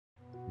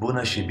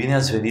Bună și bine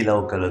ați venit la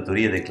o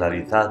călătorie de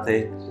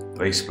claritate,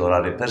 o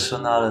explorare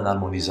personală în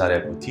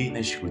armonizarea cu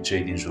tine și cu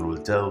cei din jurul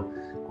tău,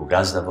 cu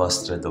gazda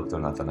voastră, Dr.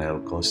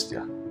 Nathanael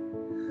Costea.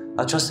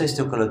 Aceasta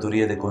este o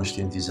călătorie de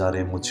conștientizare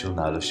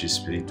emoțională și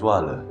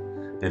spirituală,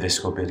 de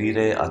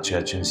descoperire a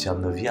ceea ce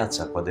înseamnă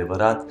viața cu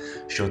adevărat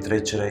și o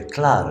trecere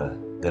clară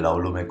de la o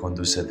lume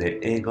condusă de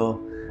ego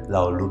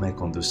la o lume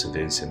condusă de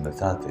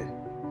însemnătate.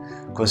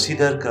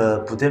 Consider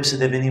că putem să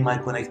devenim mai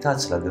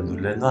conectați la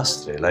gândurile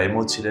noastre, la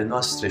emoțiile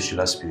noastre și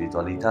la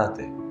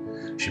spiritualitate.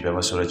 Și pe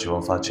măsură ce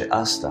vom face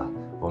asta,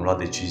 vom lua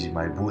decizii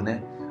mai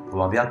bune, vom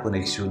avea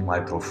conexiuni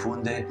mai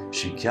profunde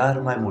și chiar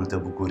mai multă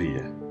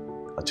bucurie.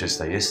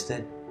 Acesta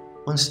este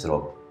un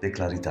strop de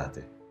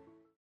claritate.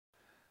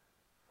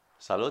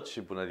 Salut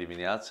și bună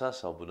dimineața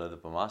sau bună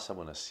după masa,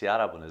 bună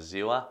seara, bună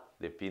ziua,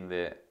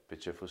 depinde pe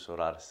ce fus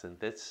orar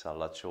sunteți sau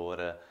la ce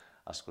oră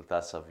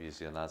ascultați sau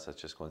vizionați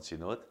acest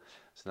conținut.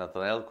 Sunt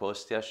Nathanael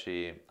Costea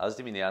și azi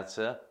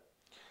dimineață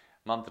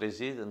m-am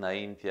trezit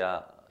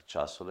înaintea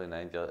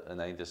ceasului,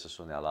 înainte să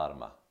sune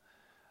alarma.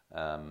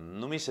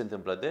 Nu mi se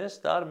întâmplă des,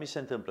 dar mi se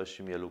întâmplă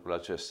și mie lucrul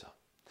acesta.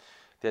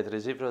 Te-ai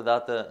trezit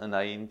vreodată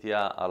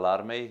înaintea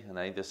alarmei,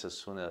 înainte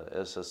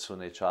să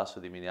sune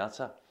ceasul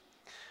dimineața?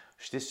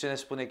 Știți ce ne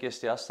spune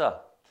chestia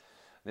asta?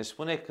 Ne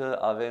spune că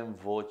avem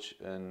voci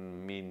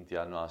în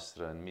mintea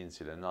noastră, în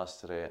mințile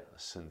noastre,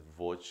 sunt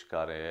voci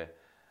care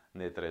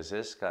ne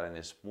trezesc, care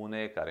ne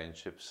spune, care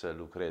încep să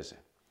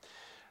lucreze.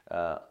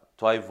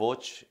 Tu ai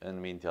voci în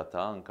mintea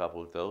ta, în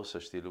capul tău, să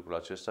știi lucrul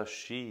acesta,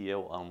 și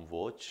eu am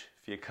voci,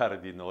 fiecare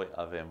din noi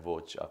avem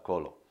voci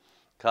acolo.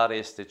 Care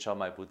este cea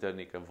mai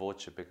puternică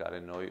voce pe care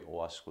noi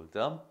o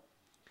ascultăm?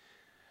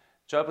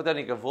 Cea mai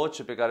puternică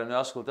voce pe care noi o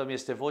ascultăm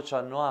este vocea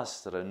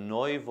noastră.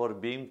 Noi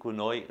vorbim cu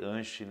noi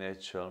înșine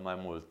cel mai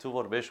mult. Tu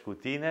vorbești cu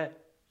tine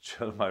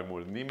cel mai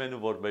mult. Nimeni nu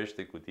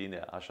vorbește cu tine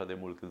așa de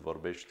mult cât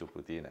vorbești tu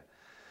cu tine.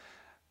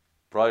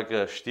 Probabil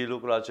că știi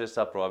lucrul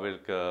acesta, probabil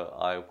că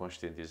ai o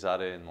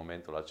conștientizare în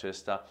momentul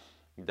acesta,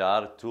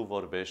 dar tu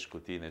vorbești cu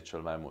tine cel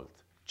mai mult.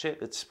 Ce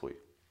îți spui?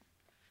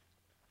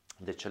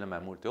 De cele mai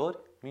multe ori,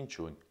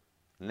 minciuni,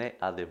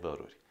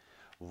 neadevăruri.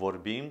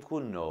 Vorbim cu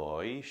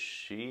noi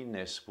și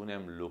ne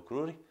spunem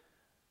lucruri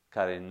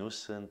care nu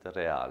sunt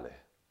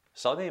reale.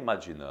 Sau ne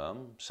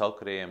imaginăm, sau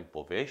creăm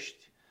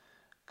povești,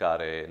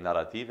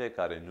 narrative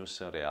care nu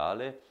sunt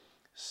reale,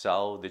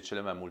 sau de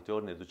cele mai multe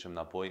ori ne ducem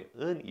înapoi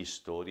în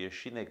istorie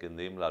și ne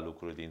gândim la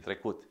lucruri din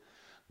trecut.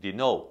 Din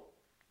nou,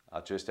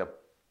 acestea,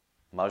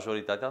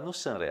 majoritatea nu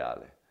sunt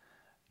reale.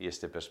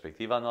 Este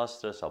perspectiva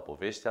noastră sau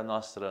povestea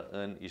noastră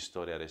în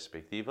istoria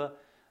respectivă,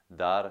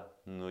 dar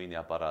nu e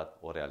neapărat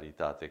o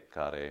realitate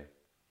care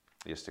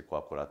este cu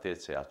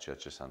acuratețe a ceea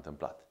ce s-a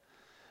întâmplat.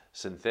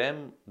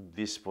 Suntem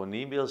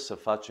disponibili să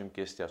facem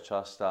chestia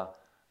aceasta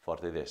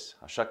foarte des.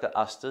 Așa că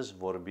astăzi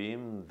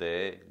vorbim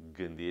de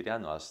gândirea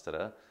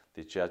noastră,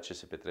 de ceea ce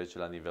se petrece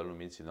la nivelul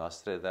minții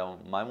noastre, dar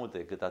mai mult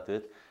decât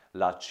atât,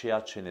 la ceea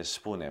ce ne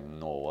spunem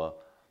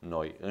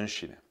noi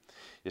înșine.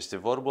 Este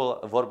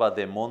vorba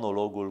de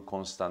monologul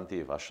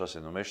constantiv, așa se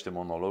numește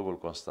monologul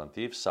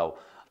constantiv sau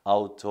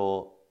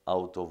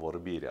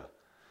autovorbirea.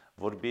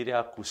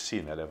 Vorbirea cu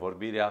sinele,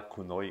 vorbirea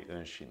cu noi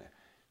înșine.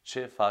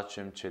 Ce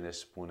facem, ce ne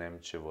spunem,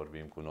 ce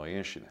vorbim cu noi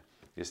înșine.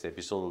 Este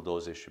episodul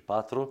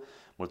 24.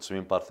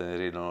 Mulțumim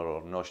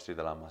partenerilor noștri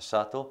de la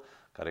Masato,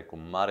 care cu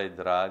mare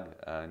drag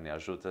ne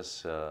ajută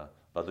să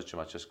vă aducem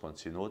acest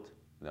conținut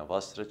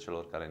dumneavoastră,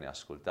 celor care ne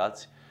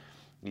ascultați.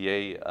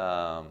 Ei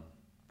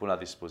pun la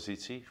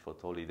dispoziție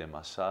fotolii de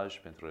masaj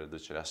pentru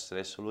reducerea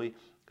stresului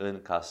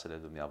în casele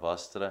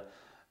dumneavoastră,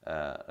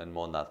 în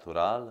mod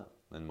natural,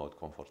 în mod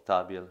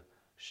confortabil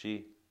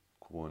și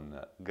cu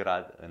un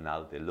grad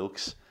înalt de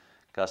lux,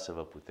 ca să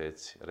vă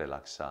puteți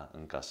relaxa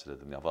în casele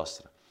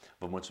dumneavoastră.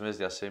 Vă mulțumesc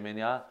de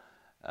asemenea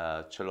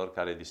celor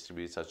care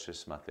distribuiți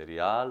acest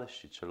material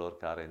și celor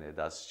care ne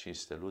dați 5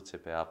 steluțe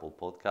pe Apple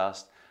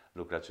Podcast.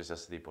 Lucrurile acestea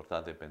sunt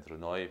importante pentru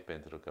noi,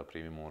 pentru că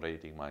primim un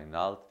rating mai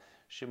înalt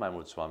și mai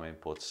mulți oameni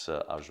pot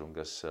să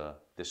ajungă să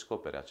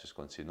descopere acest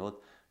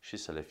conținut și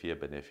să le fie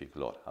benefic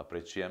lor.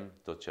 Apreciem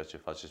tot ceea ce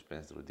faceți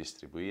pentru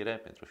distribuire,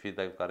 pentru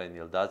feedback-ul care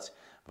ne-l dați.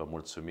 Vă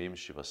mulțumim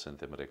și vă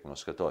suntem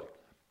recunoscători.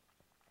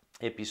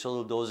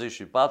 Episodul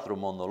 24,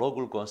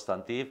 monologul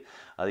constantiv,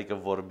 adică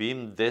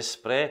vorbim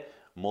despre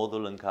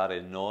modul în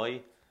care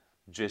noi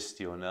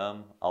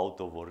gestionăm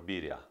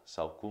autovorbirea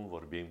sau cum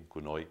vorbim cu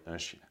noi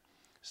înșine.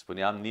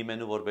 Spuneam, nimeni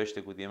nu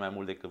vorbește cu tine mai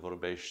mult decât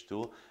vorbești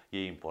tu.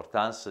 E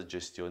important să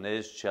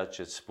gestionezi ceea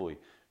ce îți spui.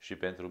 Și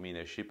pentru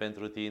mine și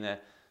pentru tine,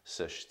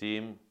 să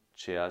știm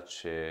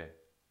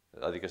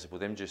adică să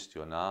putem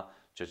gestiona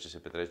ceea ce se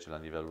petrece la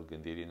nivelul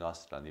gândirii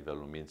noastre, la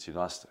nivelul minții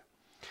noastre.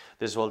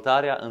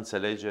 Dezvoltarea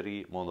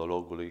înțelegerii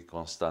monologului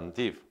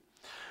constantiv.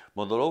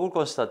 Monologul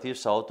constantiv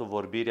sau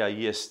autovorbirea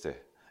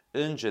este,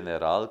 în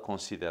general,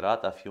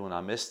 considerat a fi un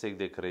amestec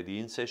de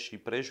credințe și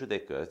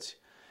prejudecăți,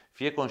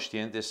 fie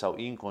conștiente sau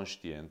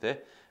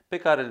inconștiente, pe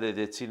care le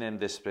deținem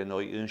despre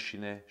noi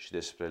înșine și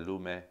despre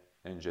lume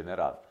în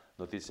general.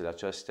 Notițele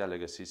acestea le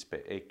găsiți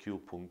pe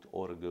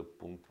eq.org.au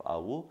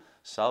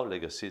sau le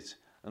găsiți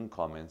în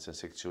comments, în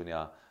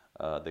secțiunea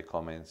de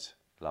comments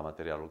la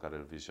materialul care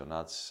îl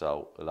vizionați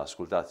sau îl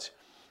ascultați.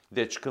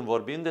 Deci, când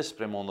vorbim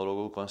despre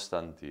monologul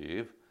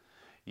constantiv,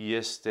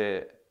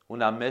 este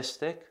un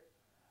amestec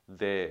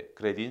de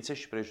credințe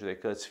și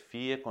prejudecăți,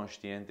 fie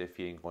conștiente,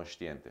 fie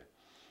inconștiente.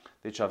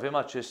 Deci avem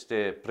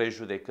aceste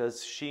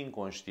prejudecăți și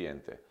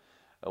inconștiente.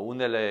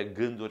 Unele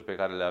gânduri pe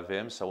care le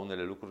avem sau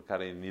unele lucruri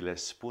care ni le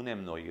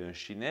spunem noi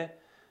înșine,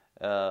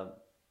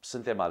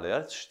 suntem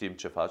alerți, știm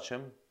ce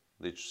facem,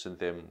 deci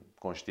suntem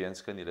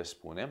conștienți că ni le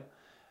spunem,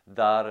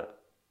 dar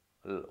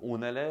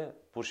unele,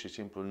 pur și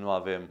simplu, nu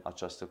avem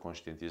această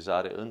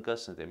conștientizare, încă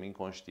suntem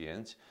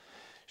inconștienți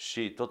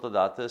și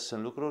totodată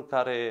sunt lucruri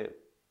care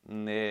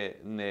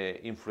ne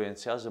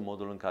influențează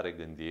modul în care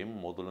gândim,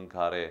 modul în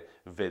care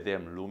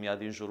vedem lumea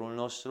din jurul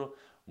nostru,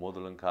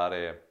 modul în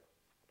care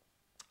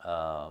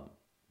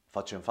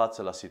facem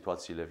față la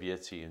situațiile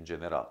vieții în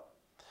general.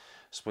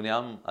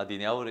 Spuneam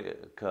adineauri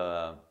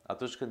că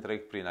atunci când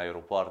trec prin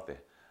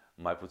aeropoarte,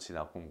 mai puțin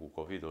acum cu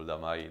COVID-ul, dar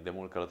mai de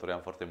mult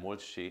călătoream foarte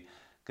mult și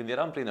când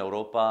eram prin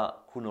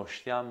Europa,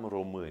 cunoșteam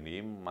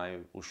românii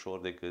mai ușor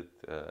decât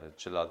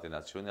celelalte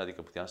națiuni,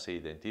 adică puteam să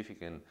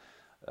identific în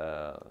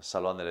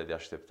saloanele de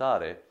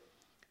așteptare,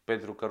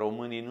 pentru că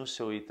românii nu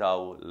se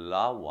uitau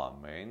la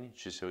oameni,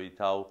 ci se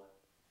uitau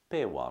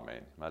pe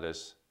oameni, mai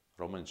ales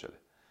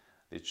româncele.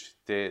 Deci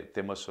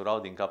te măsurau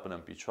din cap până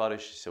în picioare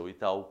și se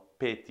uitau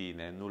pe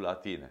tine, nu la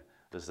tine.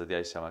 Îți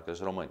dădeai seama că-s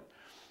români.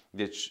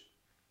 Deci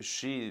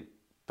și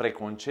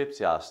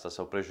preconcepția asta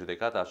sau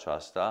prejudecata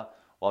aceasta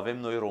o avem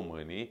noi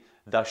românii,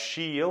 dar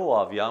și eu o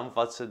aveam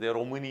față de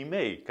românii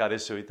mei care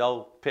se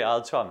uitau pe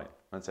alți oameni.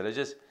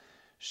 Înțelegeți?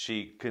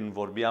 Și când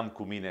vorbeam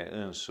cu mine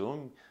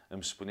însumi,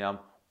 îmi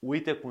spuneam,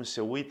 uite cum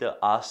se uită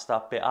asta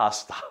pe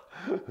asta.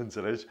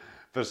 Înțelegi?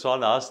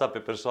 Persoana asta pe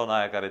persoana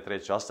aia care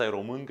trece. Asta e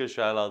româncă și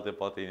aia la alte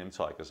poate e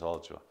nemțoaică sau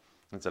altceva.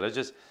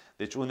 Înțelegeți?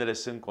 Deci unele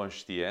sunt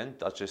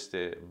conștient,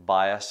 aceste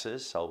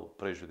biases sau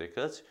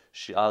prejudecăți,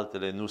 și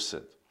altele nu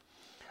sunt.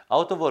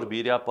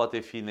 Autovorbirea poate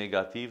fi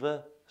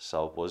negativă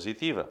sau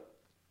pozitivă.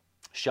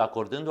 Și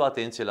acordând o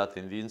atenție la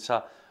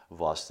tendința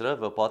voastră,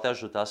 vă poate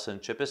ajuta să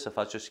începeți să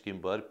faceți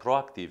schimbări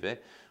proactive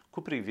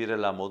cu privire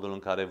la modul în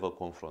care vă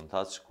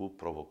confruntați cu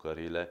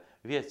provocările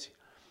vieții.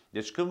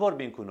 Deci când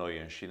vorbim cu noi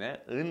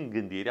înșine, în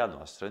gândirea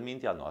noastră, în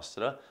mintea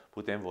noastră,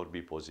 putem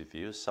vorbi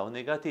pozitiv sau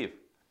negativ.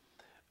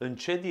 În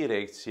ce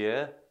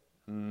direcție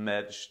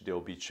mergi de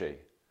obicei?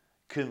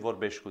 Când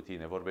vorbești cu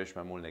tine, vorbești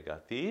mai mult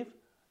negativ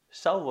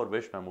sau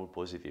vorbești mai mult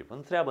pozitiv?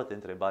 Întreabă-te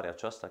întrebarea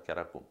aceasta chiar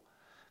acum.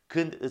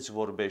 Când îți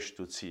vorbești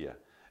tu ție,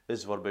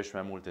 îți vorbești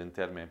mai mult în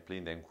termeni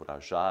plini de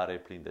încurajare,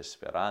 plini de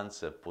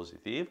speranță,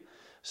 pozitiv,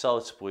 sau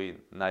îți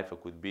spui, n-ai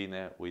făcut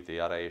bine, uite,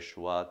 iar ai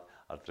eșuat,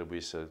 ar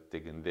trebui să te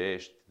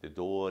gândești de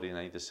 2 ori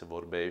înainte să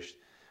vorbești,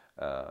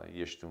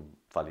 ești un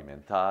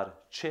falimentar.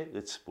 Ce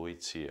îți spui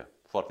ție?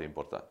 Foarte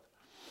important.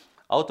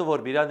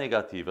 Autovorbirea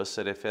negativă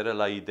se referă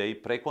la idei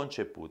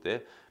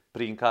preconcepute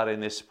prin care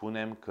ne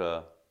spunem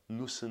că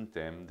nu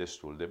suntem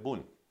destul de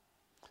buni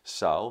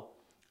sau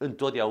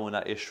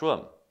întotdeauna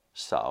eșuăm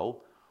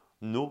sau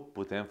nu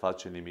putem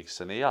face nimic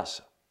să ne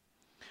iasă.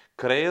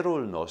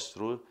 Creierul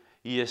nostru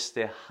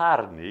este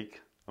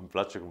harnic, îmi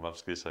place cum am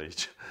scris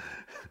aici,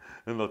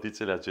 în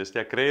notițele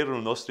acestea,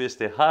 creierul nostru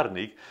este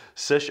harnic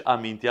să-și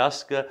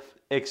amintească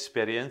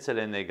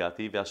experiențele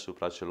negative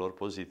asupra celor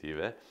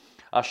pozitive,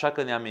 așa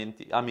că ne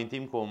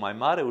amintim cu o mai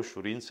mare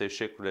ușurință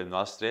eșecurile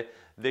noastre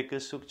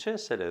decât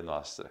succesele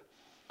noastre.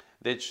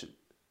 Deci,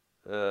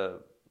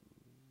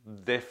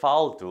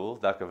 defaultul,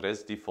 dacă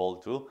vreți,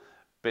 defaultul,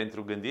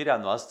 pentru gândirea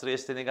noastră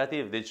este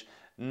negativ. Deci,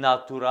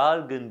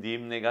 natural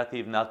gândim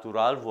negativ,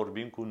 natural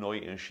vorbim cu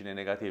noi înșine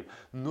negativ.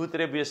 Nu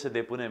trebuie să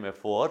depunem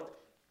efort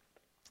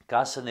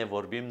ca să ne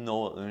vorbim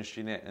nouă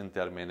înșine în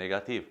termeni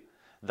negativ.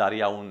 Dar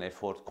e un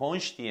efort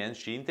conștient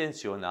și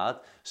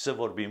intenționat să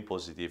vorbim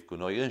pozitiv cu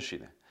noi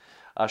înșine.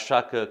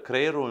 Așa că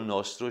creierul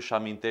nostru își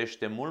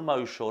amintește mult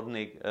mai ușor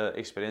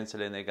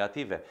experiențele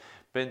negative,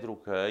 pentru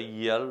că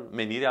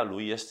menirea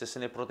lui este să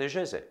ne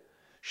protejeze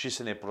și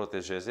să ne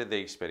protejeze de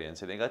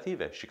experiențe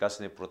negative. Și ca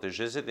să ne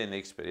protejeze de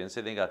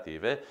experiențe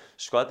negative,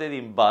 scoate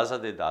din baza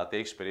de date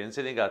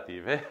experiențe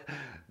negative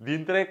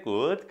din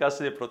trecut ca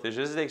să ne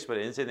protejeze de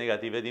experiențe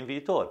negative din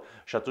viitor.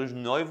 Și atunci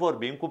noi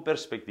vorbim cu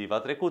perspectiva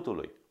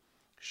trecutului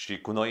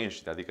și cu noi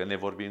înșine, adică ne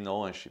vorbim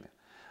nouă înșine.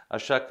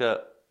 Așa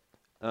că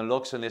în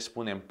loc să ne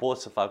spunem pot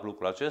să fac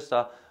lucrul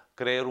acesta,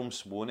 creierul îmi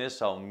spune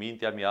sau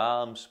mintea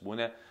mea îmi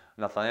spune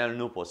Nathanael,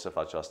 nu poți să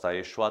faci asta, ai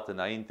eșuat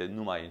înainte,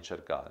 nu mai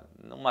încerca.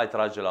 Nu mai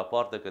trage la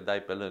poartă că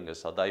dai pe lângă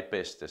sau dai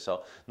peste.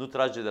 Sau nu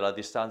trage de la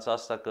distanța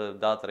asta că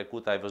data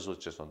trecută ai văzut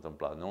ce s-a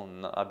întâmplat. Nu?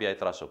 Abia ai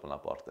tras-o până la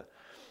poartă.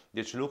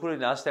 Deci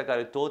lucrurile astea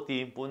care tot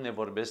timpul ne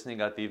vorbesc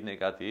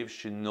negativ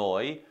și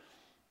noi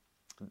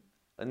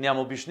ne-am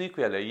obișnuit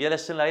cu ele. Ele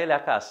sunt la ele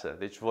acasă.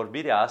 Deci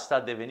vorbirea asta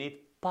a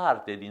devenit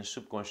parte din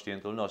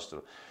subconștientul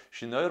nostru.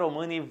 Și noi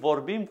românii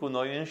vorbim cu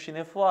noi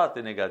înșine foarte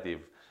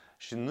negativ.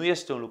 Și nu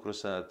este un lucru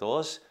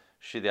sănătos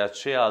și de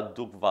aceea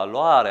aduc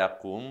valoare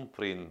acum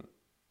prin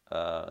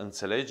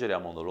înțelegerea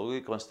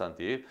monologului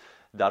constantiv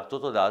dar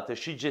totodată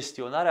și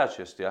gestionarea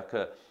acestuia,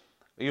 că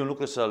e un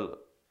lucru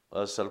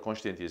să-l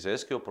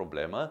conștientizezi că e o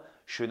problemă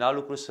și un alt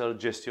lucru să-l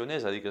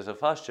gestionezi, adică să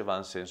faci ceva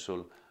în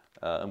sensul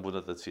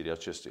îmbunătățirii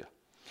acestuia.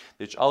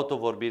 Deci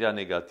autovorbirea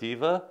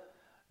negativă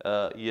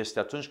este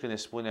atunci când ne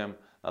spunem: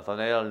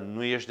 Nathanael,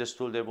 nu ești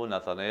destul de bun,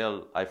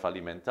 Nathanael, ai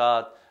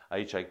falimentat,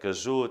 aici ai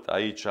căzut,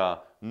 aici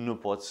nu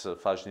poți să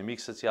faci nimic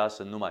să-ți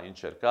iasă, nu mai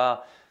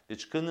încerca.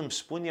 Deci când îmi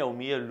spun eu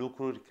mie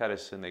lucruri care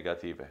sunt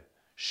negative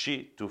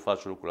și tu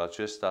faci lucrul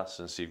acesta,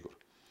 sunt sigur.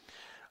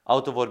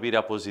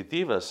 Autovorbirea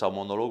pozitivă sau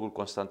monologul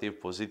constantiv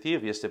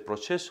pozitiv este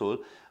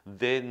procesul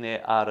de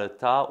ne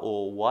arăta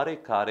o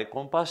oarecare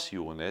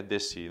compasiune de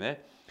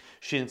sine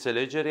și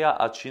înțelegerea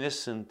a cine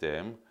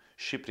suntem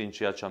și prin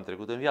ceea ce am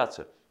trecut în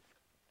viață.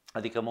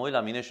 Adică mă uit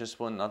la mine și îmi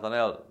spun: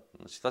 Nathanael,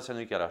 situația nu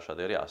e chiar așa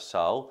de rea.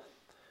 Sau,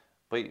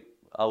 păi,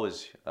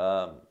 auzi,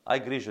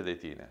 ai grijă de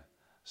tine.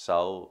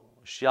 Sau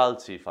și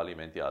alții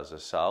falimentează.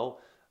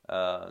 Sau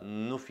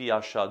nu fi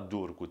așa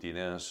dur cu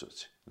tine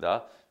însuți.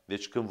 Da?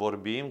 Deci când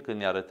vorbim, când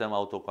ne arătăm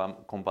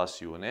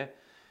autocompasiune,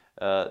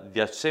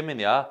 de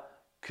asemenea,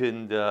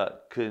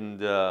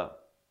 când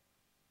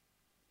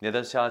ne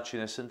dăm seama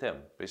cine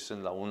suntem. Păi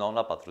sunt un om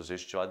la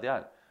 40 ceva de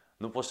ani.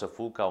 Nu pot să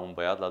fug ca un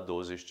băiat la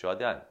 20 ceva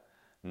de ani.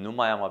 Nu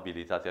mai am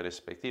abilitatea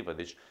respectivă.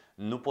 Deci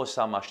nu pot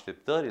să am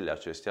așteptările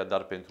acestea,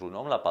 dar pentru un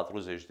om la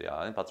 40 de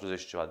ani,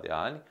 40 ceva de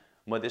ani,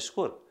 mă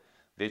descurc.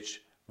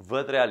 Deci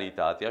văd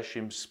realitatea și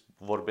îmi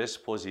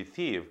vorbesc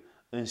pozitiv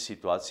în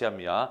situația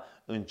mea,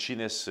 în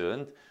cine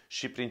sunt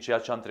și prin ceea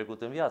ce am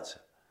trecut în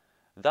viață.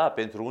 Da,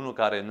 pentru unul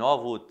care nu a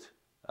avut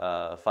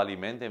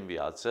falimente în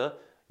viață,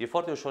 e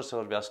foarte ușor să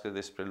vorbească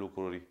despre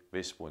lucruri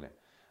vei spune.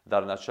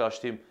 Dar în același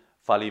timp,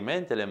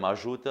 falimentele mă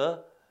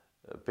ajută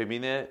pe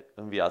mine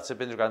în viață,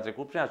 pentru că am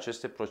trecut prin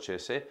aceste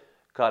procese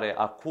care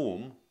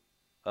acum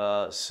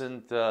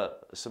sunt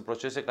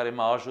procese care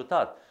m-au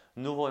ajutat.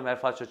 Nu voi mai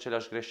face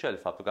aceleași greșeli.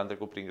 Faptul că am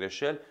trecut prin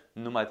greșeli,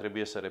 nu mai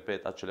trebuie să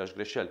repet aceleași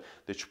greșeli.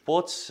 Deci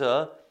pot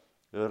să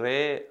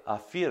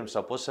reafirm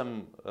sau pot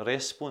să-mi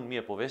respun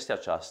mie povestea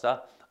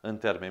aceasta în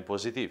termeni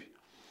pozitivi.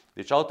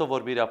 Deci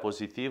autovorbirea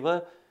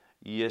pozitivă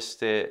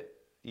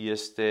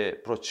este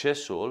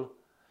procesul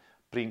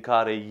prin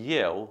care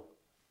eu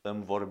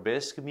îmi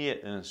vorbesc mie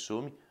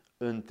însumi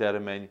în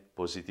termeni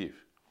pozitivi.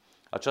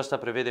 Aceasta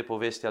prevede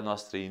povestea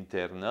noastră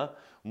internă,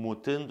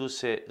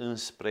 mutându-se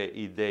înspre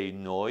idei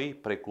noi,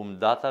 precum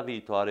data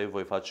viitoare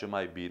voi face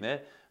mai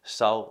bine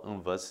sau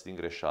învăț din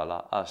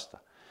greșeala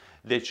asta.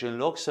 Deci în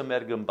loc să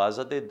merg în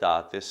baza de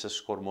date, să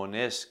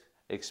scormonesc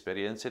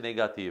experiențe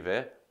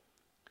negative,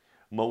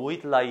 mă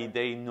uit la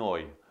idei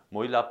noi, mă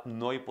uit la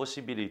noi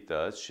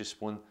posibilități și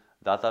spun: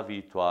 data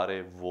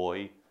viitoare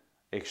voi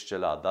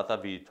excela, data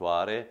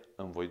viitoare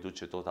îmi voi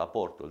duce tot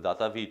aportul,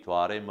 data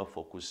viitoare mă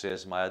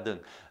focusez mai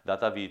adânc,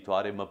 data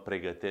viitoare mă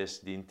pregătesc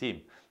din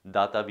timp,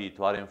 data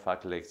viitoare îmi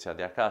fac lecția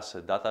de acasă,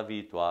 data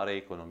viitoare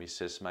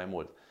economisesc mai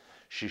mult.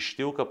 Și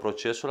știu că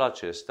procesul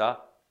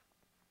acesta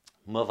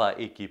mă va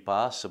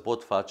echipa să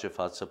pot face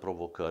față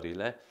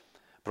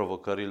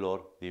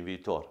provocărilor din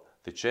viitor.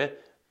 De ce?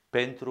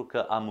 Pentru că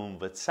am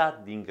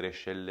învățat din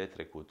greșelile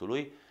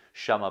trecutului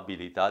și am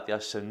abilitatea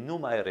să nu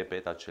mai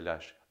repet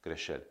aceleași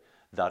greșeli.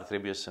 Dar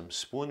trebuie să-mi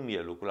spun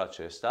mie lucrul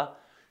acesta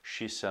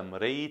și să-mi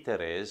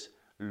reiterez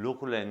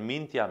lucrurile în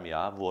mintea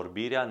mea,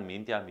 vorbirea în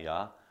mintea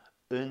mea,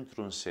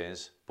 într-un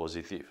sens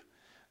pozitiv.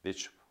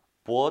 Deci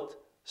pot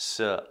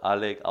să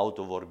aleg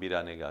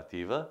autovorbirea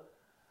negativă,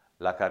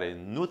 la care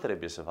nu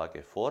trebuie să fac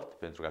efort,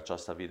 pentru că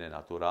aceasta vine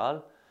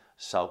natural,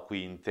 sau cu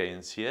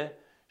intenție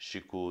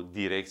și cu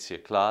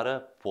direcție clară,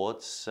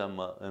 pot să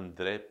mă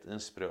îndrept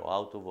înspre o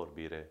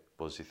autovorbire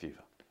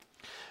pozitivă.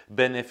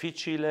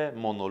 Beneficiile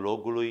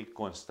monologului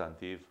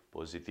constantiv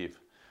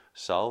pozitiv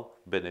sau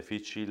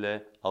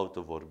beneficiile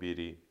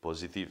autovorbirii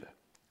pozitive.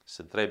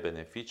 Sunt 3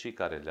 beneficii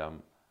care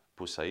le-am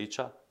pus aici.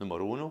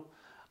 Numărul 1,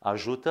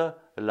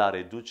 ajută la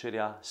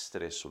reducerea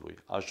stresului.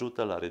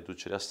 Ajută la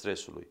reducerea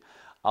stresului.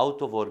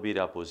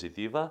 Autovorbirea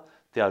pozitivă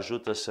te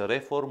ajută să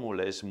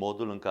reformulezi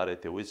modul în care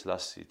te uiți la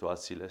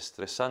situațiile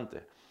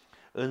stresante,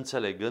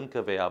 înțelegând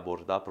că vei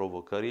aborda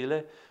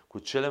provocările cu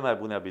cele mai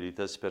bune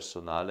abilități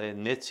personale,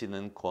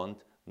 neținând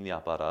cont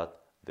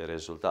neapărat de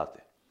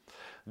rezultate.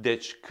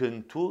 Deci,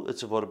 când tu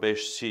îți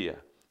vorbești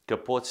ție că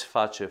poți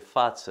face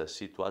față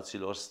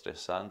situațiilor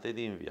stresante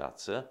din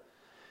viață,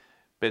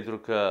 pentru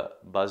că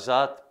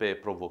bazat pe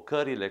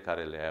provocările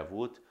care le-ai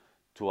avut,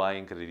 tu ai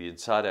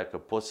încredințarea că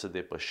poți să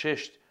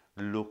depășești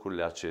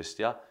lucrurile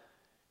acestea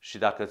și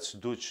dacă îți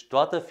duci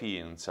toată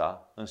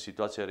ființa în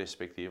situația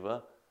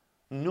respectivă,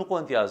 nu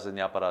contează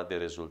neapărat de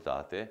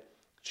rezultate,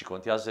 ci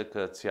contează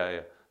că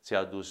ți-ai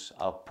adus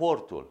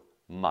aportul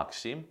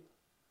maxim,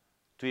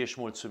 tu ești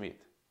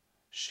mulțumit.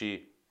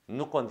 Și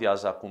nu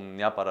contează acum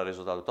neapărat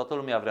rezultatul. Toată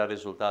lumea vrea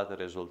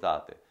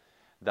rezultate,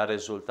 dar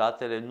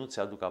rezultatele nu ți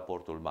aduc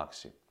aportul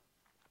maxim.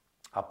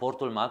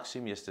 Aportul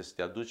maxim este să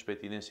te aduci pe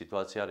tine în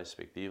situația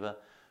respectivă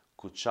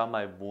cu cea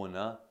mai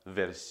bună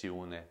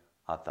versiune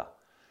a ta.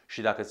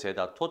 Și dacă ți-ai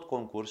dat tot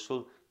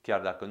concursul,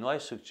 chiar dacă nu ai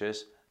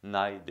succes,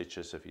 n-ai de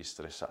ce să fii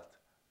stresat.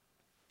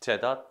 Ți-ai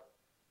dat?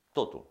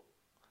 totul.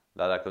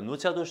 Dar dacă nu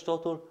ți-aduci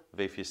totul,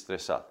 vei fi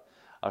stresat.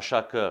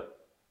 Așa că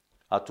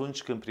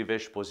atunci când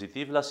privești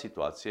pozitiv la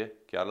situație,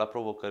 chiar la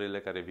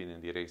provocările care vin în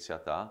direcția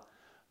ta,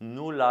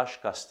 nu lași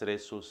ca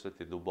stresul să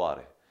te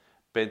doboare.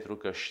 Pentru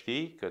că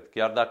știi că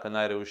chiar dacă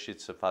n-ai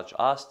reușit să faci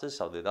astăzi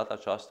sau de data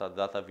aceasta,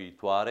 data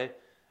viitoare,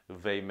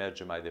 vei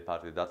merge mai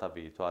departe, data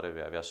viitoare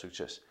vei avea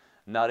succes.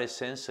 N-are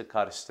sens să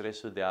cari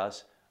stresul de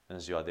azi în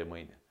ziua de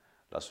mâine.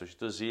 La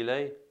sfârșitul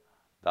zilei,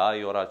 da,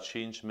 e ora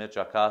 5, mergi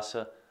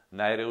acasă,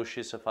 n-ai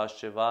reușit să faci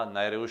ceva,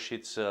 n-ai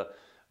reușit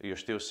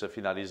să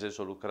finalizezi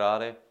o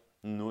lucrare,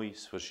 nu-i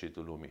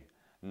sfârșitul lumii.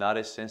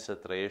 N-are sens să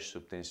trăiești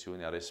sub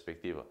tensiunea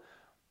respectivă.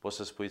 Poți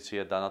să spui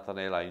ție, da,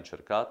 Nathanael, ai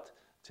încercat,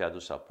 ți-ai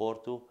adus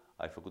aportul,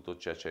 ai făcut tot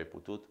ceea ce ai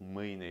putut,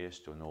 mâine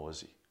este o nouă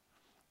zi.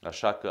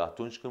 Așa că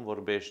atunci când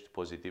vorbești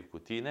pozitiv cu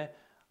tine,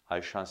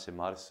 ai șanse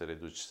mari să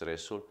reduci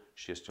stresul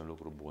și este un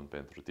lucru bun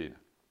pentru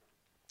tine.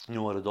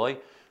 Numărul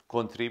 2.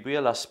 Contribuie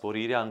la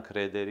sporirea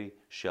încrederii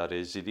și a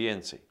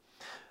rezilienței.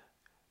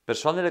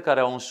 Persoanele care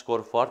au un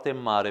scor foarte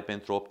mare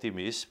pentru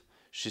optimism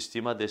și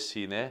stima de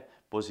sine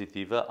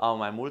pozitivă au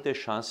mai multe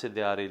șanse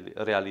de a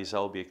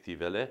realiza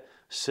obiectivele,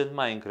 sunt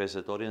mai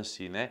încrezători în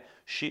sine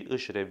și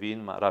își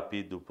revin mai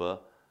rapid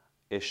după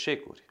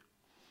eșecuri.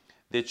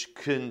 Deci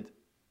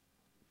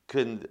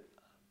când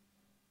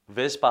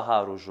vezi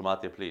paharul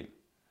jumate plin,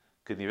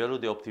 când nivelul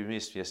de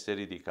optimism este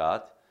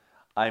ridicat,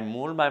 ai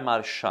mult mai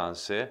mari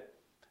șanse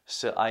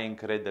să ai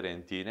încredere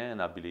în tine, în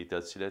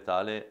abilitățile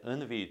tale,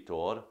 în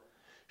viitor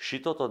și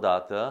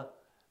totodată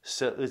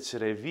să îți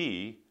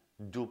revii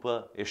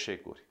după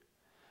eșecuri.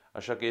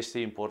 Așa că este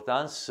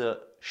important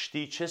să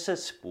știi ce să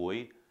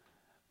spui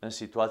în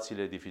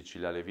situațiile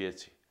dificile ale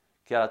vieții.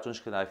 Chiar atunci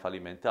când ai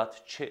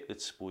falimentat, ce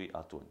îți spui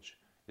atunci?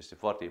 Este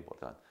foarte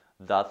important.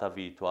 Data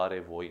viitoare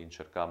voi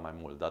încerca mai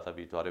mult, data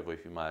viitoare voi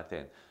fi mai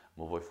atent,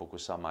 mă voi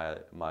focusa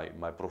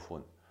mai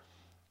profund.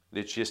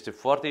 Deci este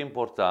foarte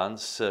important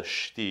să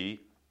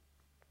știi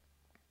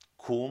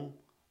cum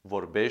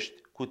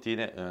vorbești cu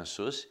tine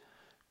însuți,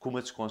 cum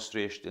îți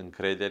construiești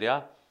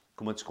încrederea,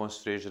 cum îți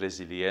construiești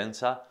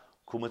reziliența,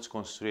 cum îți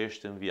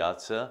construiești în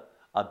viață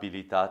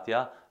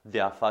abilitatea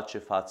de a face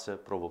față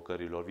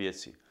provocărilor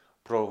vieții.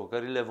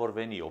 Provocările vor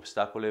veni,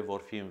 obstacole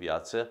vor fi în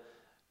viață,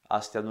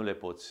 astea nu le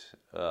poți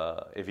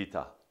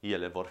evita,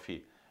 ele vor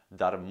fi.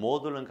 Dar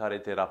modul în care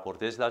te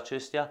raportezi la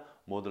acestea,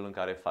 modul în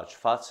care faci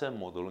față,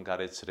 modul în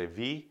care îți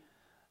revii,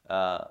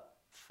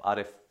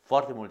 are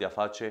foarte mult de a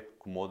face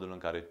cu modul în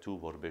care tu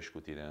vorbești cu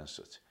tine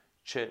însuți.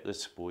 Ce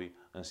îți spui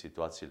în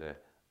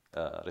situațiile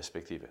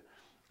respective.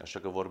 Așa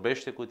că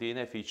vorbește cu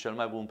tine, fii cel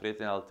mai bun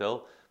prieten al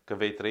tău, că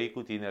vei trăi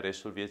cu tine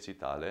restul vieții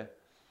tale.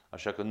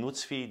 Așa că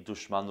nu-ți fii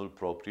dușmanul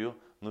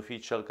propriu, nu fii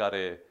cel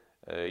care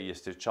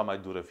este cea mai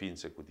dură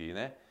ființă cu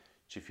tine,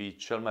 ci fii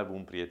cel mai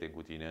bun prieten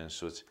cu tine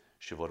însuți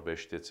și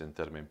vorbește-ți în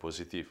termeni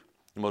pozitiv.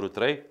 Numărul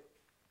 3.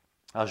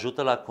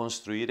 Ajută la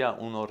construirea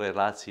unor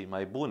relații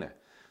mai bune.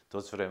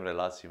 Toți vrem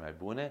relații mai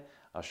bune,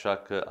 așa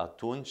că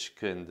atunci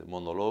când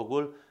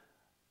monologul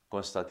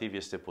constativ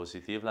este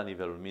pozitiv la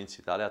nivelul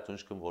minții tale,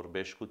 atunci când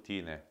vorbești cu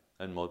tine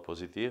în mod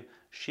pozitiv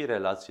și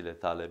relațiile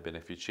tale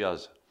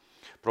beneficiază.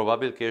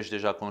 Probabil că ești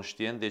deja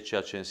conștient de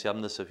ceea ce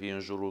înseamnă să fii în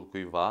jurul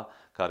cuiva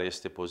care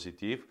este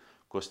pozitiv,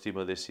 cu o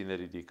stimă de sine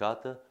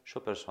ridicată și o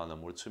persoană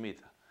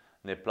mulțumită.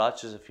 Ne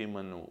place să fim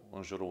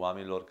în jurul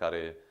oamenilor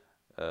care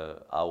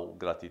au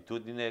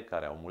gratitudine,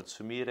 care au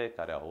mulțumire,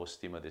 care au o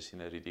stimă de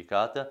sine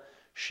ridicată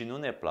și nu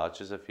ne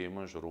place să fim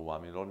în jurul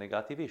oamenilor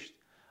negativiști.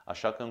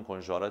 Așa că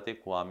înconjoară-te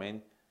cu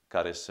oameni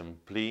care sunt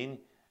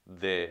plini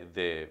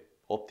de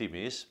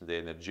optimism, de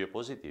energie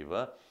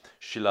pozitivă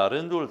și la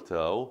rândul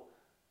tău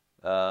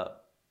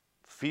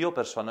fii o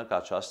persoană ca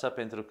aceasta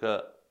pentru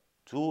că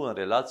tu în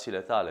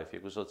relațiile tale, fie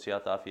cu soția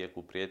ta, fie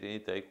cu prietenii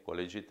tăi, cu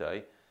colegii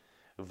tăi,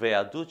 vei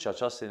aduce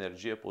această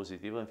energie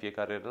pozitivă în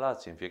fiecare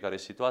relație, în fiecare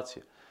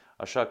situație.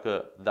 Așa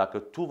că dacă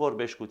tu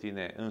vorbești cu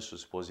tine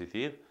însuți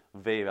pozitiv,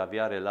 vei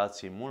avea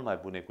relații mult mai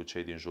bune cu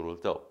cei din jurul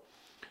tău.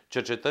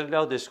 Cercetările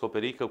au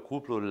descoperit că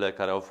cuplurile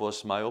care au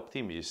fost mai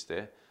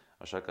optimiste,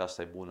 așa că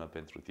asta e bună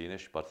pentru tine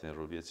și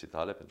partenerul vieții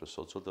tale, pentru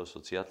soțul tău,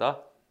 soția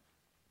ta,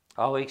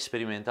 au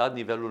experimentat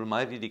niveluri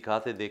mai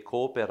ridicate de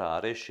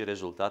cooperare și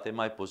rezultate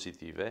mai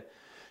pozitive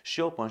și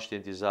o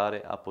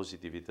conștientizare a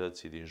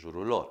pozitivității din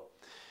jurul lor.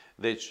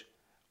 Deci,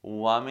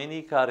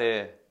 oamenii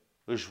care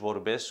își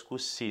vorbesc cu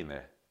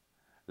sine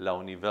la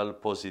un nivel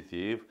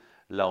pozitiv,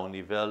 la un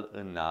nivel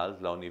înalt,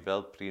 la un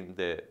nivel plin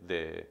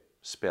de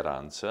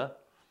speranță,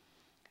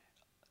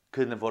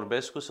 când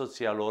vorbesc cu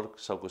soția lor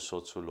sau cu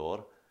soțul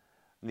lor,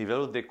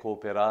 nivelul de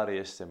cooperare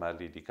este mai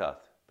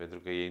ridicat. Pentru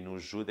că ei nu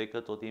judecă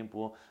tot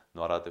timpul,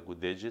 nu arată cu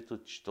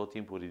degetul, ci tot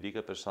timpul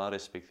ridică persoana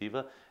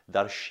respectivă,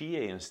 dar și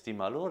ei în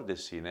stima lor de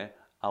sine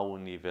au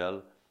un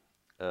nivel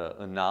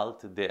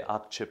înalt de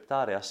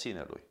acceptare a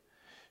sinelui.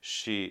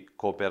 Și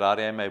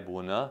cooperarea e mai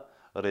bună,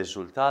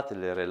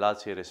 rezultatele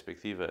relației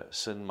respective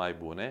sunt mai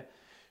bune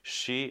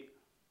și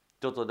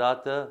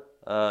totodată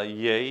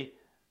ei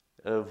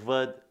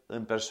văd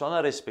în persoana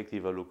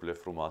respectivă lucrurile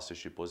frumoase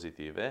și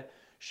pozitive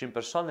și în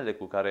persoanele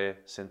cu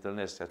care se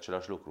întâlnesc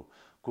același lucru.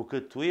 Cu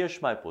cât tu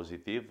ești mai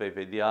pozitiv, vei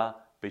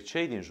vedea pe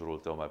cei din jurul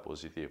tău mai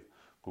pozitiv.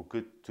 Cu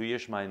cât tu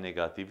ești mai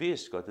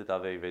negativist, cu atât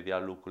vei vedea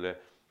lucrurile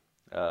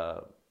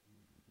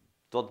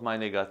tot mai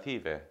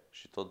negative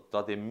și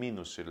toate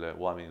minusurile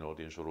oamenilor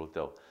din jurul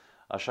tău.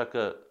 Așa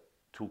că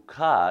tu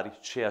cari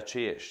ceea ce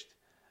ești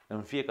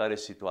în fiecare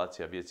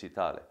situație a vieții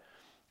tale.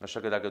 Așa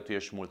că dacă tu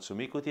ești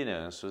mulțumit cu tine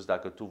însuți,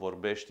 dacă tu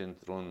vorbești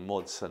într-un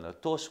mod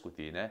sănătos cu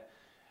tine,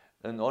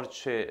 în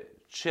orice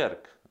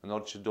cerc, în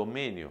orice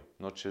domeniu,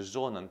 în orice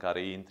zonă în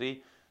care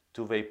intri,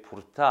 tu vei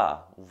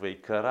purta, vei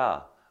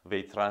căra,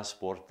 vei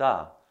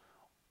transporta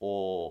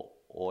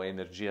o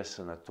energie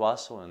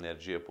sănătoasă, o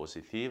energie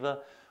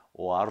pozitivă,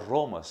 o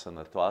aromă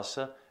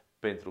sănătoasă,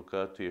 pentru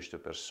că tu ești o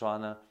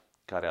persoană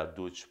care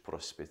aduci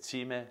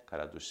prospețime,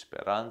 care aduci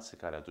speranță,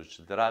 care aduci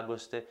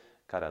dragoste,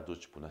 care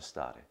aduci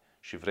bunăstare.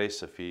 Și vrei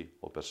să fii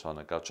o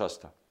persoană ca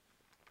aceasta.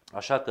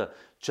 Așa că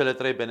cele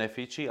 3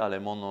 beneficii ale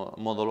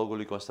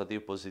monologului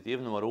constativ pozitiv: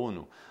 numărul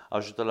 1,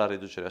 ajută la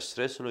reducerea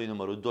stresului;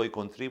 numărul 2,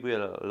 contribuie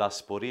la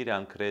sporirea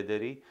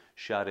încrederii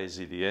și a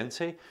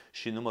rezilienței;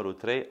 și numărul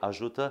 3,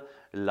 ajută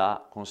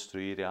la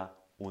construirea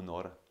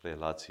unor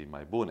relații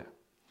mai bune.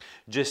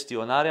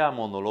 Gestionarea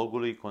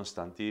monologului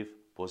constativ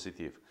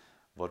pozitiv.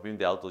 Vorbim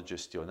de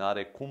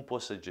autogestionare. Cum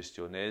poți să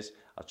gestionezi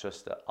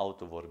această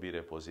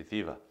autovorbire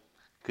pozitivă?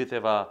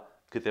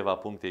 Câteva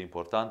puncte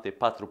importante,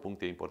 4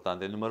 puncte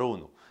importante. Numărul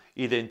 1.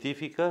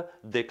 Identifică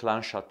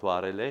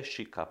declanșatoarele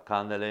și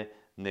capcanele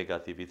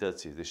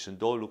negativității. Deci sunt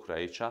 2 lucruri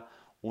aici.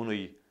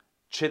 Unul,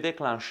 ce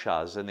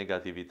declanșează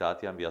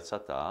negativitatea în viața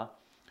ta,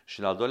 și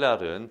în al doilea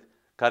rând,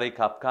 care e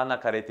capcana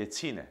care te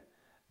ține.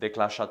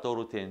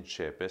 Declanșatorul te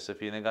începe să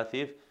fie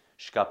negativ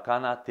și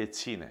capcana te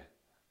ține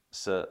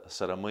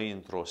să rămâi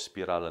într-o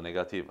spirală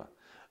negativă.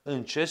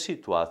 În ce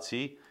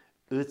situații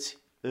îți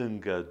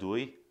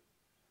îngădui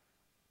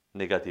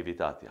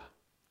negativitatea?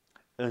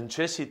 În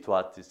ce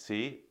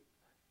situații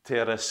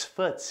te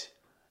răsfăți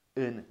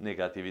în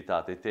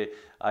negativitate?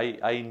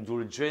 Ai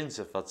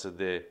indulgență față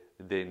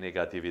de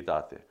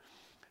negativitate?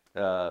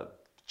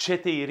 Ce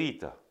te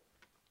irită?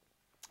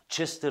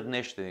 Ce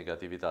stârnește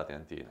negativitatea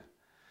în tine?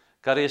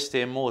 Care este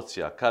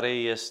emoția? Care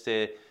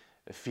este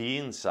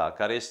ființa?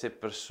 Care este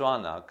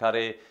persoana?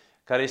 Care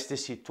este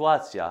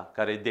situația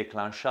care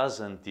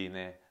declanșează în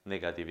tine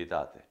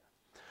negativitate?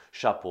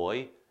 Și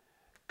apoi,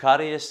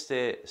 care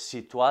este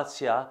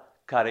situația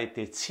care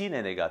te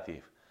ține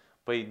negativ?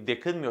 Păi de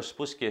când mi-a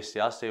spus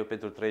chestia asta, eu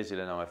pentru 3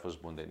 zile n-am mai fost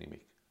bun de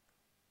nimic.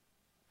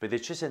 Păi de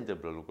ce se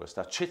întâmplă lucrul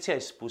ăsta? Ce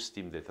ți-ai spus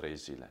timp de 3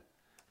 zile?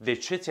 De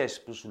ce ți-ai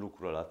spus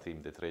lucrul ăla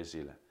timp de 3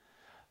 zile?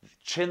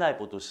 Ce n-ai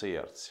putut să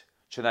ierți?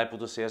 Ce n-ai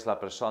putut să ierți la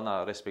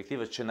persoana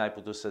respectivă? Ce n-ai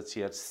putut să-ți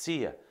ierți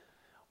ție?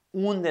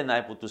 Unde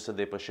n-ai putut să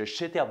depășești?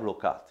 Ce te-a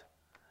blocat?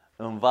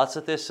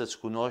 Învață-te să-ți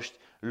cunoști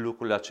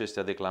lucrurile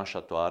acestea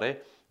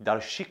declanșatoare,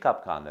 dar și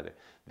capcanele.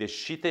 Deci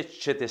și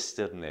ce te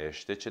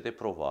stârnește, ce te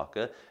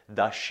provoacă,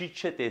 dar și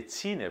ce te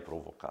ține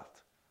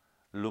provocat.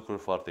 Lucruri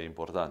foarte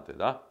importante,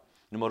 da?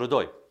 Numărul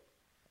 2.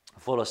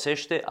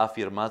 Folosește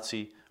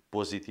afirmații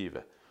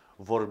pozitive.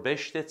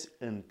 Vorbește-ți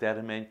în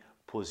termeni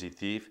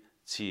pozitivi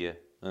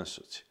ție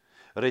însuți.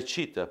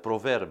 Recită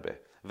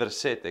proverbe,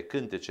 versete,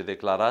 cântece,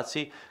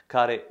 declarații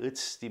care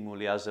îți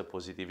stimulează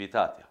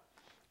pozitivitatea.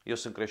 Eu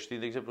sunt creștin,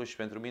 de exemplu, și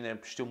pentru mine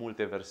știu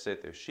multe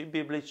versete și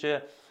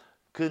biblice,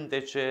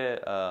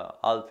 cântece,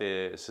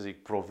 alte, să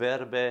zic,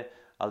 proverbe,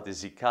 alte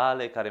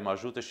zicale care mă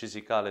ajută, și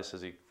zicale, să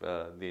zic,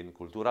 din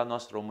cultura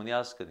noastră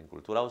românească, din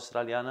cultura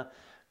australiană,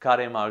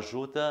 care mă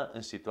ajută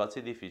în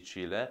situații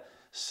dificile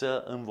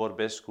să îmi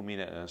vorbesc cu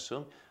mine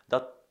însumi,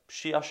 dar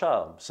și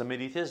așa, să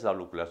meditez la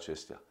lucrurile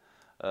acestea.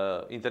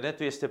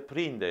 Internetul este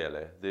plin de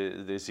ele,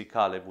 de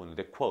zicale bune,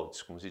 de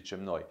quotes, cum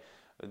zicem noi,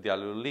 de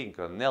al lui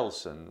Lincoln,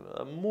 Nelson,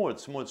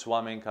 mulți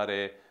oameni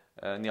care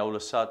ne-au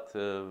lăsat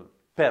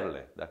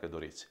perle, dacă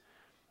doriți.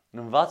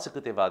 Învață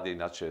câteva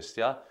din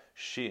acestea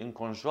și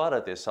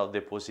înconjoară-te sau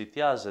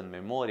depozitează în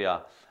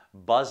memoria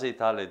bazei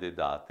tale de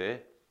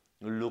date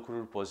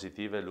lucruri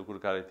pozitive, lucruri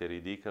care te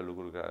ridică,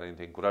 lucruri care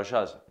te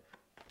încurajează.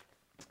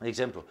 De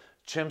exemplu,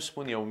 ce îmi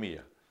spun eu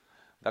mie?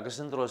 Dacă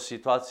sunt într-o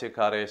situație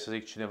care, să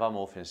zic, cineva mă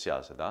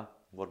ofensează, da?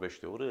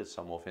 Vorbește urât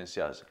sau mă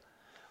ofensează.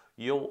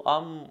 Eu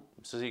am,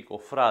 să zic, o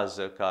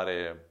frază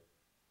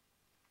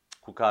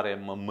cu care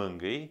mă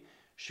mângâi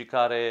și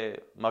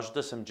care mă ajută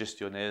să-mi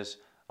gestionez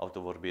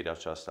autovorbirea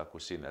aceasta cu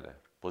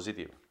sinele,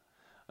 pozitivă.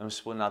 Îmi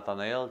spun: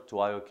 Nathanael,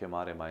 tu ai o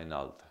chemare mai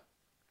înaltă.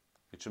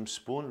 Deci îmi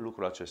spun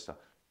lucrul acesta: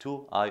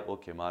 tu ai o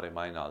chemare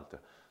mai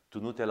înaltă. Tu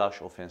nu te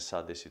lași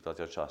ofensat de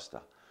situația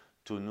aceasta.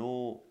 Tu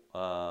nu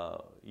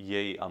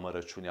iei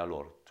amărăciunea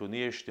lor. Tu nu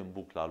ești în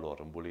bucla lor,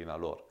 în bulina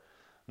lor.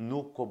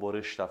 Nu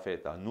coborî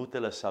ștafeta, nu te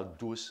lăsa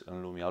dus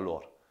în lumea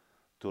lor.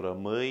 Tu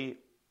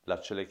rămâi la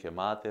cele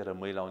chemate,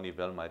 rămâi la un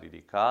nivel mai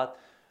ridicat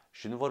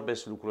și nu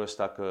vorbesc lucrul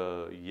ăsta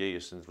că ei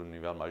sunt într-un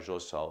nivel mai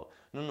jos sau...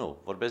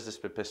 Nu, vorbesc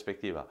despre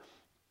perspectiva.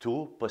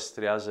 Tu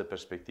păstrează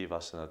perspectiva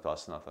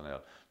sănătoasă,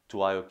 Nathanael.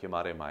 Tu ai o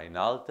chemare mai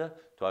înaltă,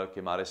 tu ai o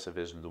chemare să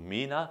vezi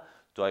lumina,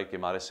 tu ai o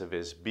chemare să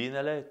vezi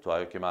binele, tu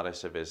ai o chemare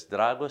să vezi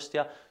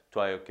dragostea, tu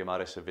ai o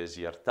chemare să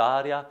vezi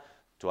iertarea,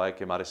 tu ai o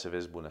chemare să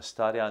vezi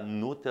bunăstarea,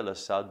 nu te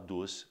lăsa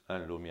dus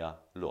în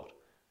lumea lor.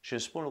 Și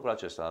îmi spun lucrul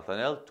acesta,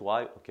 Natanel, tu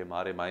ai o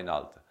chemare mai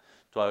înaltă.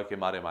 Tu ai o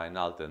chemare mai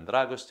înaltă în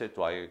dragoste,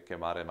 tu ai o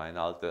chemare mai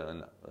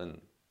înaltă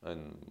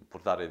în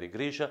purtare de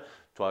grijă,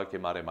 tu ai o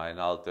chemare mai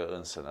înaltă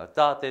în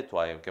sănătate, tu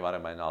ai o chemare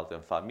mai înaltă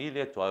în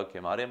familie, tu ai o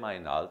chemare mai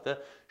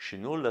înaltă și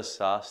nu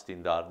lăsa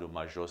standardul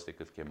mai jos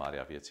decât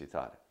chemarea vieții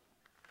tale.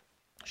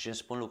 Și îmi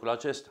spun lucrul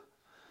acesta.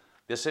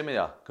 De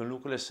asemenea, când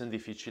lucrurile sunt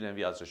dificile în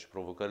viață și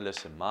provocările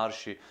sunt mari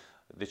și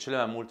de cele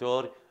mai multe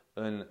ori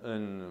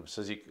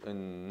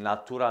în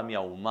natura mea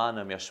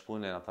umană mi-aș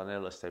spune,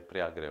 Natanel, ăsta e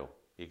prea greu,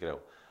 e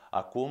greu.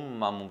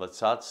 Acum am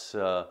învățat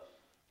să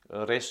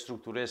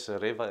restructurez, să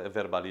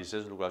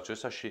reverbalizez lucrul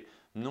acesta și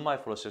nu mai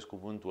folosesc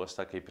cuvântul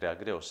ăsta că e prea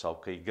greu sau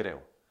că e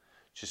greu,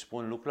 ci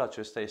spun lucrul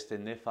acesta este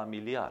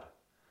nefamiliar.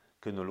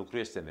 Când un lucru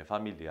este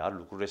nefamiliar,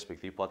 lucrul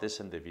respectiv poate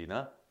să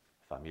devină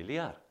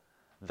familiar.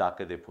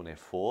 Dacă depun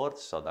efort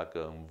sau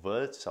dacă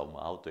învăț sau mă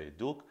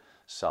autoeduc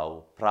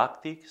sau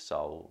practic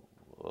sau,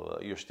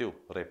 eu știu,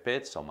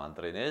 repet sau mă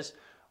antrenez,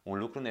 un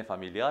lucru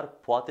nefamiliar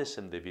poate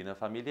să-mi devină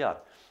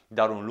familiar.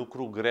 Dar un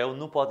lucru greu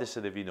nu poate să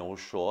devină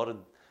ușor,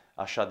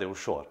 așa de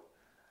ușor.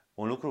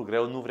 Un lucru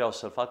greu nu vreau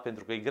să-l fac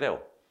pentru că e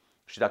greu.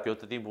 Și dacă eu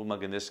tot timpul mă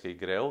gândesc că e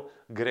greu,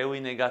 greu e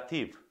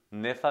negativ.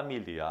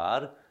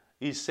 Nefamiliar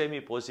e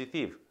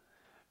semi-pozitiv.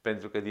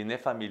 Pentru că din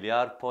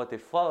nefamiliar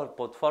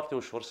pot foarte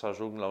ușor să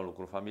ajung la un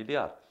lucru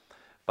familiar.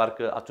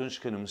 Parcă atunci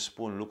când îmi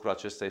spun lucrul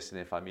acesta este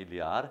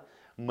nefamiliar,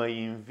 mă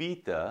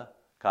invită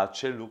ca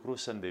acel lucru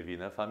să-mi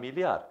devină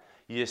familiar.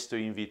 Este o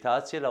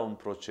invitație la un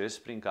proces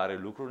prin care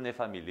lucrul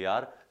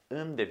nefamiliar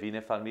îmi devine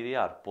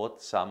familiar. Pot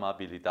să am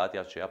abilitatea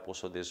aceea, pot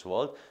să o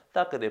dezvolt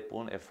dacă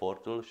depun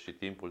efortul și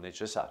timpul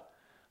necesar.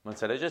 Mă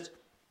înțelegeți?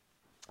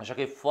 Așa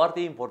că e foarte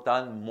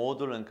important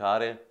modul în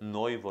care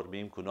noi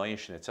vorbim cu noi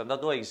înșine. Ți-am dat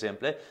 2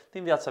 exemple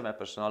din viața mea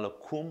personală,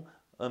 cum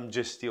îmi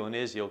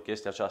gestionez eu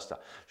chestia aceasta.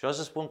 Și vreau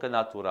să spun că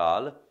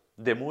natural,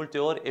 de multe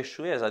ori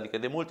eșuez, adică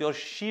de multe ori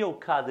și eu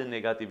cad în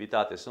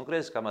negativitate. Să nu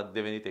crezi că am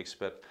devenit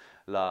expert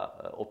la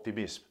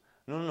optimism.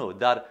 Nu,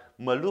 dar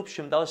mă lupt și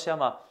îmi dau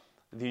seama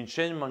din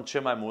ce în ce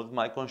mai mult,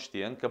 mai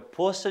conștient, că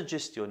pot să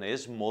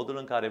gestionez modul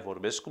în care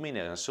vorbesc cu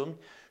mine însumi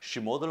și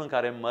modul în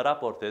care mă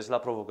raportez la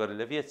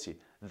provocările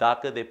vieții.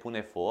 Dacă depun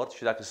efort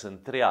și dacă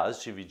sunt treaz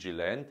și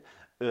vigilent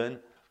în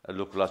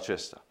lucrul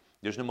acesta.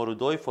 Deci numărul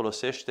 2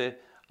 folosește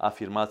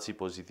afirmații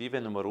pozitive,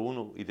 numărul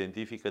 1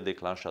 identifică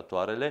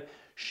declanșatoarele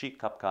și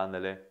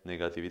capcanele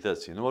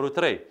negativității. Numărul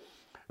 3,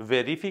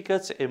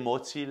 verifică-ți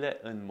emoțiile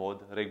în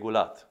mod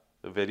regulat.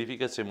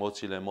 Verifică-ți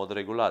emoțiile în mod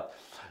regulat.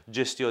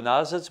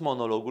 Gestionează-ți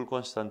monologul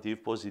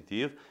constantiv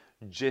pozitiv,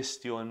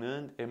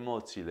 gestionând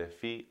emoțiile.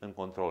 Fii în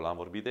control. Am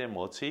vorbit de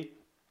emoții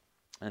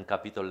în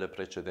capitolele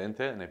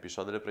precedente, în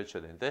episoadele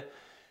precedente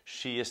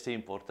și este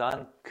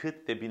important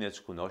cât de bine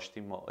îți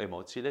cunoști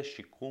emoțiile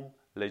și cum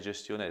le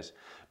gestionezi.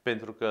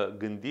 Pentru că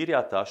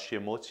gândirea ta și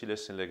emoțiile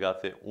sunt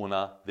legate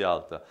una de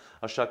alta.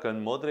 Așa că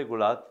în mod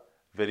regulat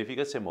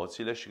verifică-ți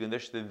emoțiile și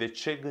gândește de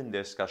ce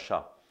gândesc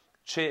așa.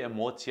 Ce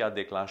emoție a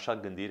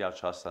declanșat gândirea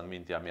aceasta în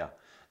mintea mea?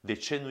 De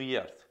ce nu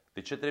iert?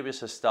 De ce trebuie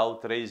să stau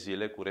 3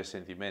 zile cu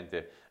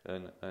resentimente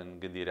în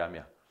gândirea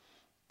mea?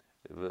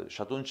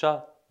 Și atunci,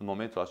 în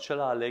momentul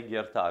acela, aleg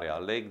iertare,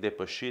 aleg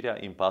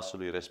depășirea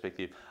impasului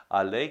respectiv.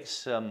 Aleg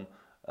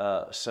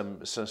să-mi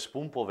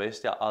spun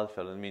povestea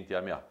altfel în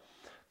mintea mea.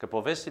 Că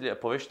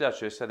poveștile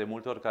acestea, de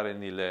multe ori care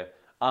ni le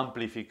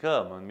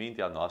amplificăm în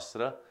mintea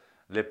noastră,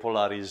 le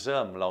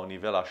polarizăm la un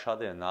nivel așa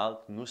de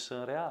înalt, nu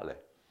sunt reale.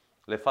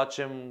 Le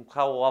facem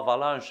ca o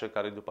avalanșă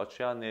care după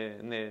aceea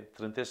ne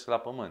trântesc la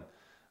pământ.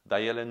 Dar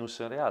ele nu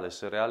sunt reale.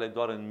 Sunt reale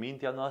doar în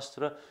mintea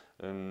noastră,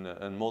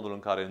 în modul în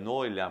care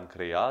noi le-am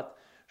creat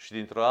și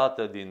dintr-o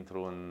dată,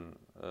 dintr-un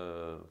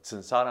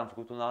țânțar, am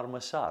făcut un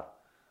armăsar.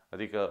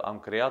 Adică am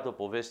creat o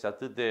poveste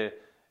atât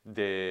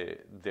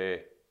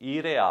de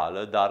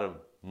ireală, dar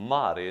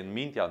mare în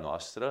mintea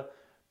noastră,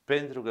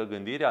 pentru că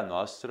gândirea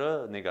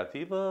noastră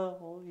negativă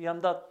i-am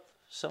dat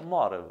să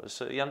moară,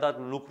 i-am dat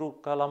lucru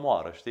ca la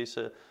moară, știi,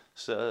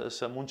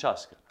 să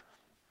muncească.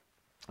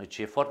 Deci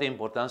e foarte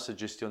important să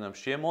gestionăm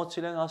și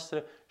emoțiile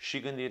noastre, și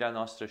gândirea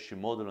noastră, și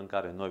modul în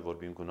care noi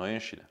vorbim cu noi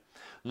înșine.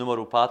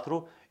 Numărul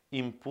 4,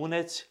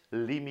 impuneți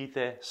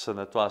limite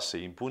sănătoase.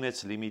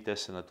 Impuneți limite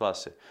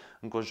sănătoase.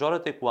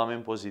 Înconjoară-te cu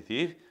oameni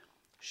pozitivi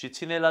și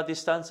ține la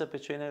distanță pe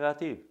cei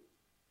negativi.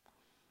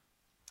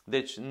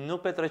 Deci nu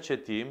petrece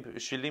timp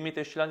și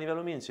limite și la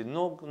nivelul minții.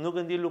 Nu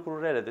gândi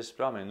lucruri rele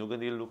despre oameni, nu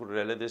gândi lucruri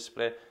rele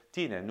despre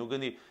tine, nu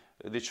gândi...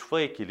 Deci fă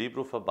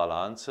echilibru, fă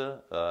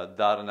balanță,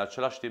 dar în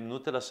același timp nu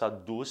te lăsa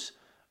dus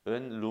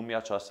în lumea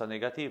aceasta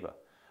negativă.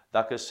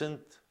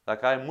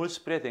 Dacă ai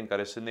mulți prieteni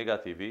care sunt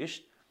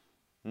negativiști,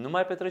 nu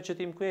mai petrece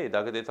timp cu ei.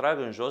 Dacă te trag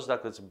în jos,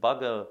 dacă îți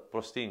bagă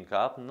prostii în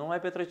cap, nu mai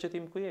petrece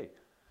timp cu ei.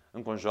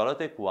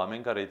 Înconjoară-te cu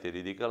oameni care te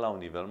ridică la un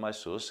nivel mai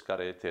sus,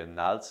 care te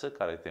înalță,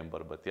 care te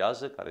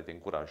îmbărbătează, care te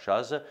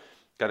încurajează,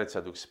 care îți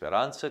aduc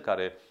speranță,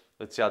 care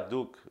îți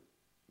aduc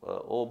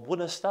o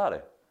bună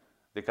stare.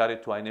 de care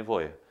tu ai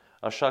nevoie.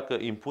 Așa că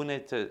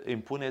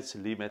impuneți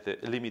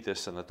limite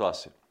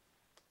sănătoase.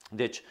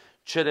 Deci,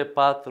 cele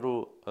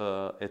 4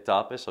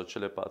 etape sau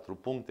cele 4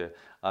 puncte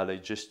ale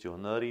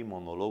gestionării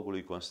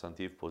monologului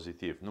constantiv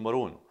pozitiv. Numărul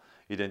 1.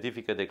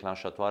 Identifică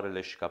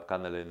declanșatoarele și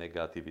capcanele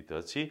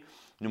negativității.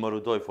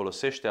 Numărul 2.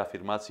 Folosește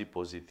afirmații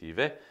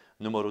pozitive.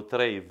 Numărul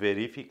 3.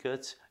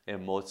 Verifică-ți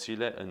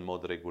emoțiile în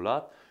mod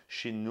regulat.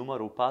 Și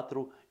numărul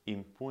 4.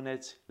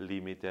 Impuneți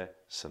limite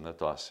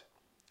sănătoase.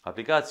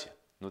 Aplicație.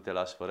 Nu te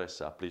lași fără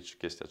să aplici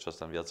chestia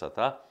aceasta în viața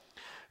ta.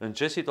 În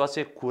ce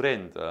situație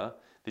curentă,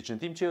 deci în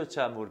timp ce eu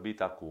ți-am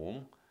vorbit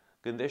acum,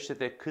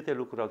 gândește-te câte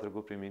lucruri au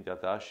trecut prin mintea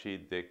ta și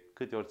de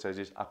câte ori ți-ai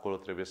zis acolo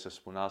trebuie să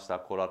spun asta,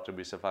 acolo ar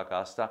trebui să fac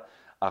asta,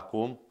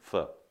 acum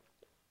fă.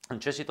 În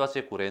ce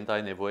situație curentă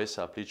ai nevoie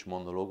să aplici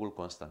monologul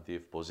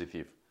constantiv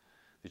pozitiv?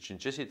 Deci în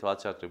ce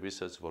situație ar trebui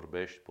să-ți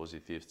vorbești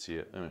pozitiv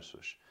ție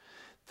însuși?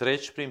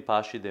 Treci prin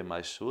pașii de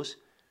mai sus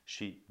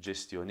și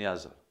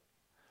gestionează-l.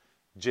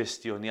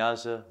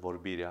 Gestionează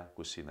vorbirea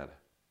cu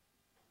sinele.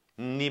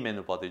 Nimeni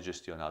nu poate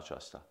gestiona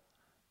aceasta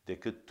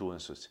decât tu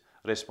însuți.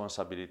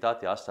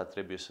 Responsabilitatea asta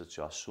trebuie să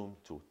ți-o asumi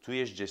tu. Tu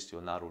ești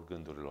gestionarul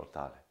gândurilor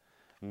tale.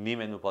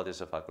 Nimeni nu poate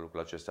să facă lucrul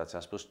acesta.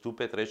 Ți-am spus, tu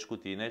petreci cu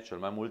tine cel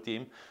mai mult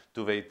timp,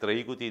 tu vei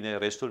trăi cu tine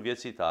restul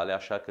vieții tale,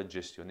 așa că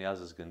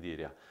gestionează-ți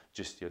gândirea,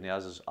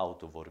 gestionează-ți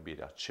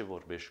autovorbirea. Ce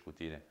vorbești cu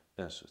tine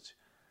însuți?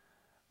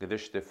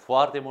 Gândește-te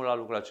foarte mult la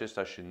lucrul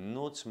acesta și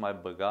nu-ți mai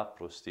băga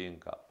prostii în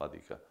cap,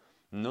 adică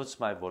nu-ți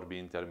mai vorbi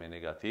în termeni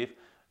negativi,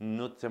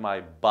 nu te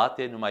mai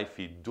bate, nu mai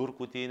fi dur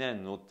cu tine,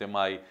 nu te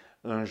mai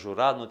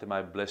înjura, nu te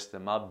mai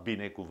blestema,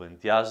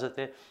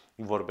 binecuvântează-te,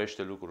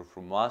 vorbește lucruri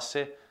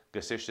frumoase,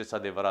 găsește-ți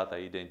adevărata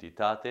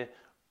identitate,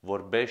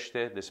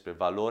 vorbește despre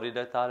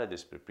valorile tale,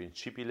 despre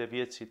principiile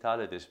vieții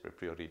tale, despre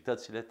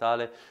prioritățile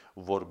tale,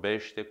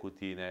 vorbește cu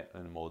tine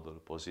în modul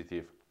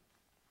pozitiv.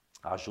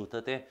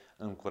 Ajută-te,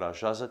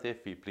 încurajează-te,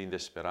 fii plin de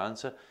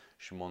speranță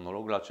și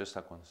monologul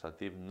acesta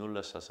constantiv nu-l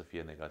lăsa să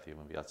fie negativ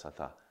în viața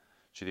ta,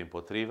 ci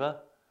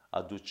dimpotrivă,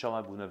 aduci cea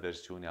mai bună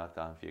versiune a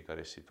ta în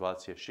fiecare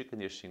situație și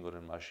când ești singur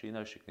în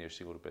mașină și când ești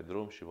singur pe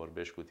drum și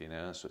vorbești cu tine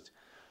însuți.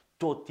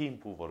 Tot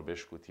timpul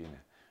vorbești cu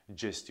tine.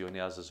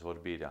 Gestionează-ți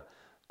vorbirea.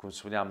 Cum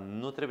spuneam,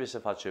 nu trebuie să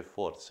faci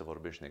efort să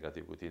vorbești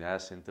negativ cu tine. Aia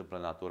se întâmplă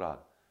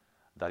natural.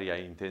 Dar ia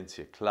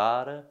intenție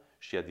clară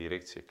și ia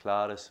direcție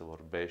clară să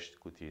vorbești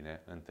cu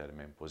tine în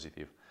termeni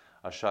pozitiv.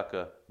 Așa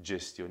că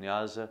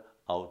gestionează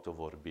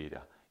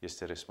autovorbirea.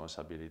 Este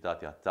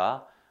responsabilitatea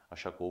ta,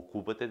 așa că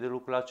ocupă-te de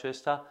lucrul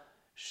acesta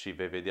și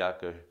vei vedea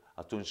că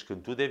atunci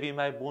când tu devii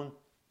mai bun,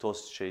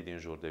 toți cei din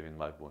jur devin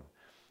mai buni.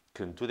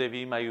 Când tu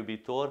devii mai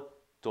iubitor,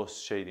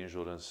 toți cei din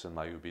jur sunt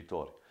mai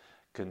iubitori.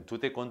 Când tu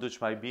te conduci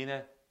mai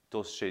bine,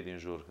 toți cei din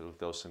jurul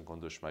tău sunt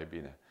conduși mai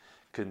bine.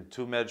 Când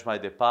tu mergi mai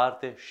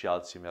departe, și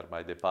alții merg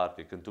mai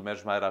departe. Când tu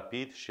mergi mai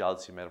rapid, și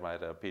alții merg mai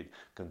rapid.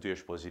 Când tu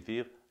ești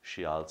pozitiv,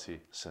 și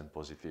alții sunt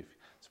pozitivi.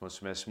 Îți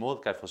mulțumesc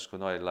mult că ai fost cu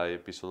noi la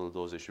episodul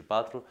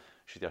 24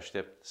 și te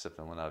aștept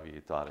săptămâna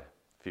viitoare.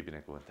 Fii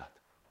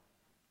binecuvântat!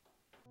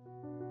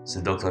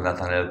 Sunt Dr.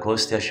 Nathanael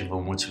Costea și vă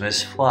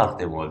mulțumesc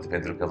foarte mult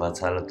pentru că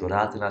v-ați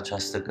alăturat în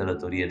această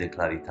călătorie de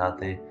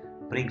claritate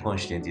prin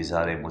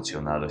conștientizare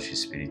emoțională și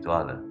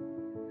spirituală.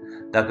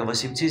 Dacă vă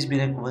simțiți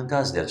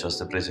binecuvântați de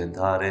această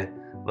prezentare,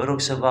 vă rog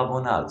să vă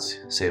abonați,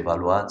 să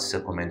evaluați,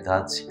 să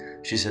comentați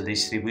și să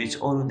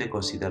distribuiți oriunde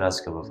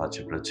considerați că vă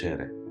face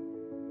plăcere.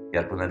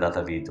 Iar până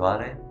data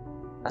viitoare,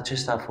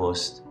 acesta a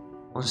fost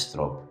un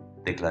strop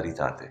de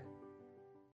claritate.